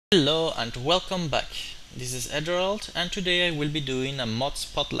Hello and welcome back. This is Edoreld and today I will be doing a mod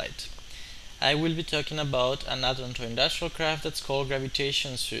spotlight. I will be talking about an add-on to industrial craft that's called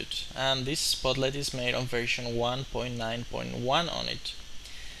Gravitation Suite, and this spotlight is made on version 1.9.1 on it.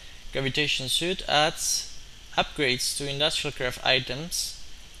 Gravitation Suite adds upgrades to industrial craft items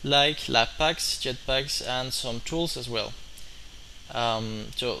like lappacks, jetpacks and some tools as well.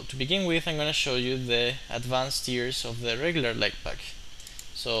 So to begin with, I'm going to show you the advanced tiers of the regular lapppack.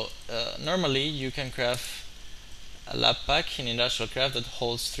 So normally you can craft a lab pack in industrial craft that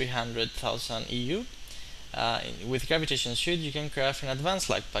holds 300,000 EU. With Gravitation Suite you can craft an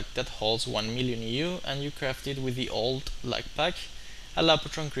advanced lab pack that holds 1 million EU, and you craft it with the old lab pack, a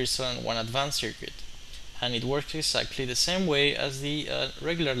lapotron crystal and one advanced circuit. And it works exactly the same way as the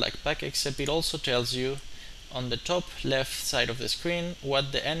regular lab pack, except it also tells you on the top left side of the screen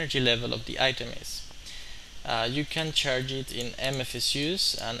what the energy level of the item is. You can charge it in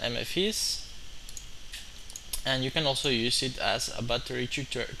MFSUs and MFEs, and you can also use it as a battery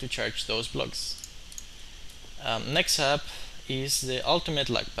to charge those blocks. Next up is the ultimate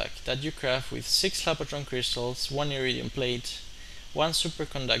lag pack that you craft with 6 lapotron crystals, 1 iridium plate, 1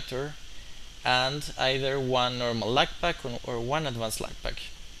 superconductor, and either 1 normal lag pack or 1 advanced lag pack.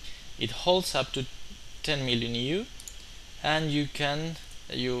 It holds up to 10 million EU, and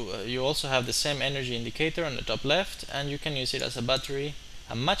you also have the same energy indicator on the top left, and you can use it as a battery,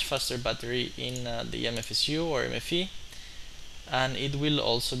 a much faster battery in the MFSU or MFE, and it will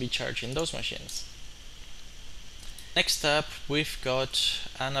also be charging those machines. Next up, we've got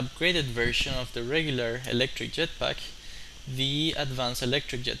an upgraded version of the regular electric jetpack, the advanced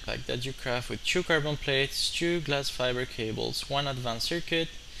electric jetpack that you craft with 2 carbon plates, 2 glass fiber cables, 1 advanced circuit,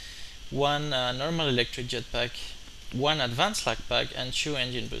 1 normal electric jetpack, 1 advanced lag pack and 2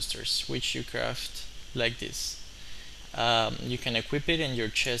 engine boosters, which you craft like this. You can equip it in your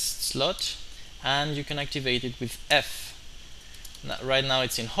chest slot, and you can activate it with F. Right now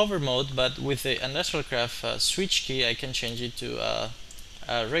it's in hover mode, but with the industrial craft switch key I can change it to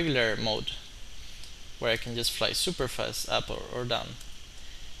a regular mode, where I can just fly super fast up or down.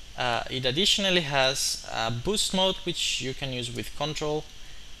 It additionally has a boost mode, which you can use with control,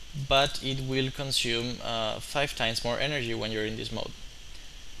 but it will consume 5 times more energy when you're in this mode.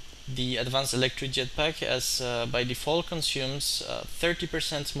 The advanced electric jetpack, as by default, consumes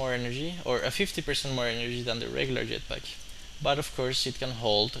 30% more energy, or 50% more energy than the regular jetpack, but of course it can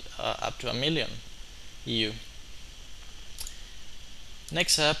hold up to 1 million EU.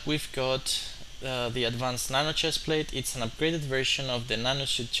 Next up, we've got the advanced nano chest plate. It's an upgraded version of the nano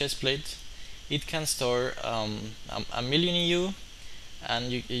suit chest plate. It can store 1 million EU,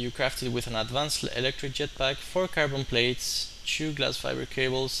 and you craft it with an advanced electric jetpack, 4 carbon plates, 2 glass fiber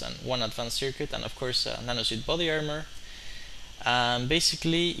cables and 1 advanced circuit, and of course a nanosuit body armor.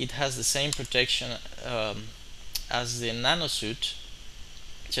 Basically it has the same protection as the nanosuit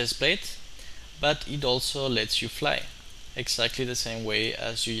chest plate, but it also lets you fly exactly the same way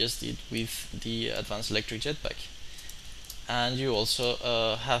as you just did with the advanced electric jetpack. And you also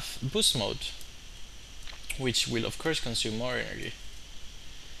have boost mode, which will of course consume more energy.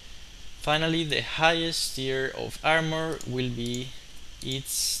 Finally, the highest tier of armor will be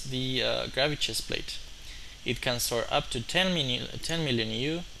the Gravi chest plate. It can store up to 10 million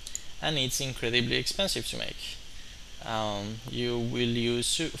EU, and it's incredibly expensive to make. You will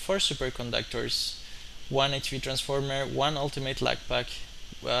use 4 superconductors, 1 HV transformer, 1 ultimate lag pack,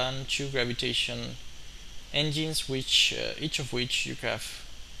 2 gravitation engines, each of which you craft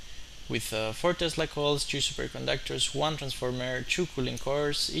with 4 Tesla coils, 2 superconductors, 1 transformer, 2 cooling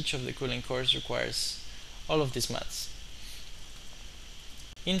cores. Each of the cooling cores requires all of these mats.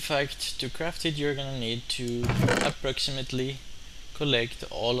 In fact, to craft it you're gonna need to approximately collect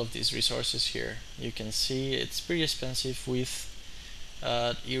all of these resources here. You can see it's pretty expensive, with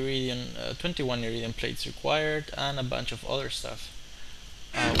 21 iridium plates required and a bunch of other stuff.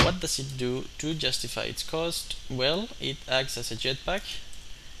 What does it do to justify its cost? Well, it acts as a jetpack,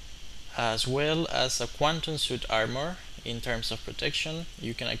 as well as a quantum suit armor in terms of protection.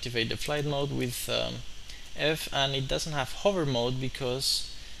 You can activate the flight mode with F, and it doesn't have hover mode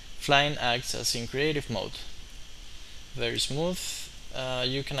because flying acts as in creative mode. Very smooth.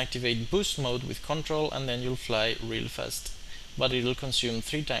 You can activate boost mode with control, and then you'll fly real fast, but it'll consume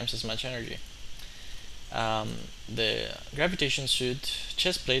 3 times as much energy. The Gravitation Suite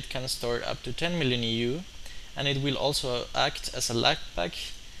chest plate can store up to 10 million EU, and it will also act as a lag pack,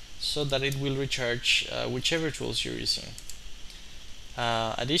 so that it will recharge whichever tools you're using.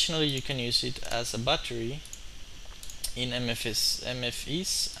 Additionally, you can use it as a battery in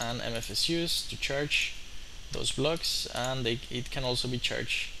MFEs and MFSUs to charge those blocks, and it can also be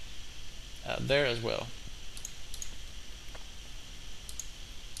charged there as well.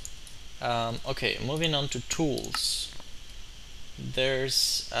 Okay, moving on to tools.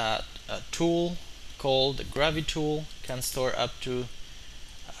 There's a tool called the Gravitool, can store up to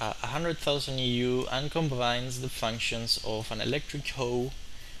 100,000 EU and combines the functions of an electric hoe,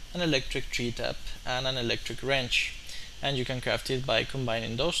 an electric tree tap, and an electric wrench. And you can craft it by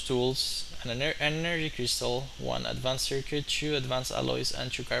combining those tools: an energy crystal, one advanced circuit, 2 advanced alloys,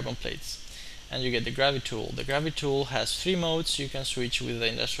 and 2 carbon plates. And you get the Gravitool. The Gravitool has 3 modes. You can switch with the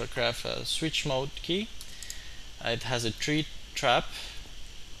Industrial Craft switch mode key. It has a tree trap,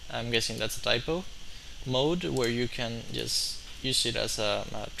 I'm guessing that's a typo, mode, where you can just use it as a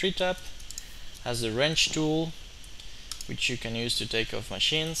tree tap. Has the wrench tool, which you can use to take off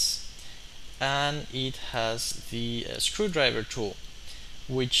machines, and it has the screwdriver tool,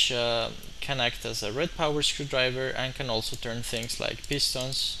 which can act as a red power screwdriver and can also turn things like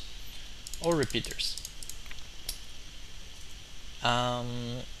pistons or repeaters.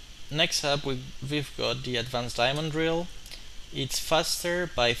 Next up we've got the advanced diamond drill. It's faster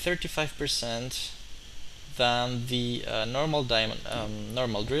by 35% than the normal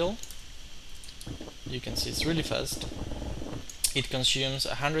drill. You can see it's really fast. It consumes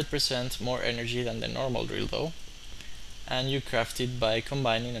 100% more energy than the normal drill though, and you craft it by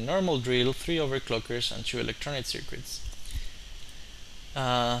combining a normal drill, 3 overclockers, and 2 electronic circuits.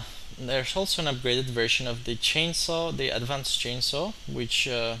 There's also an upgraded version of the chainsaw, the advanced chainsaw, which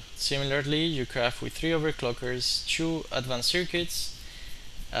similarly you craft with 3 overclockers, 2 advanced circuits,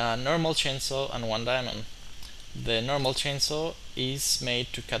 a normal chainsaw, and 1 diamond. The normal chainsaw is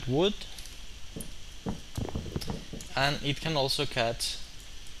made to cut wood, and it can also cut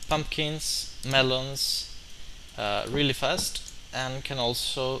pumpkins, melons really fast, and can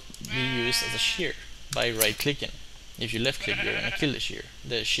also be used as a shear by right clicking. If you left click, you're gonna kill the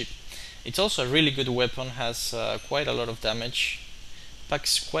sheep. It's also a really good weapon, has quite a lot of damage,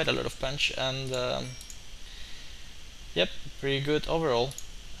 packs quite a lot of punch, and yep, pretty good overall.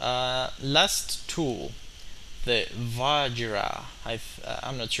 Last tool, the Vajra.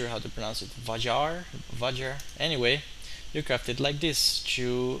 I'm not sure how to pronounce it. Vajra. Anyway, you craft it like this: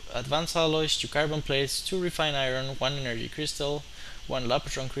 2 advanced alloys, 2 carbon plates, 2 refined iron, 1 energy crystal, 1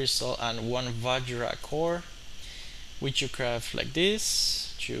 lapatron crystal, and 1 Vajra core, which you craft like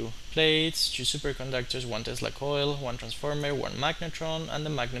this: 2 plates, 2 superconductors, 1 Tesla coil, 1 transformer, 1 magnetron, and the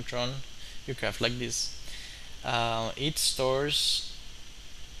magnetron you craft like this. It stores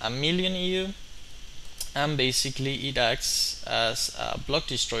 1,000,000 EU, and basically it acts as a block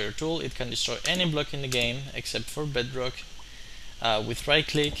destroyer tool. It can destroy any block in the game except for bedrock with right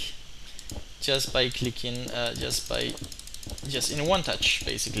click, just by clicking, just in one touch.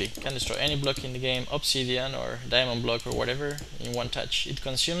 Basically can destroy any block in the game, obsidian or diamond block or whatever, in one touch. It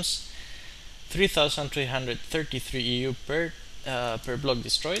consumes 3,333 EU per block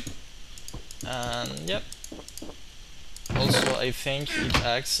destroyed, and yep. Also, I think it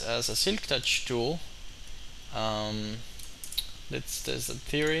acts as a silk touch tool. Let's test that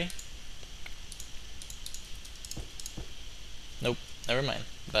theory. Nope, never mind.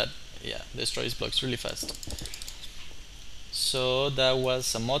 But yeah, destroys blocks really fast. So that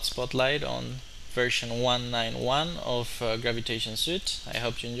was a mod spotlight on version 191 of Gravitation Suite. I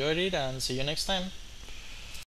hope you enjoyed it, and see you next time.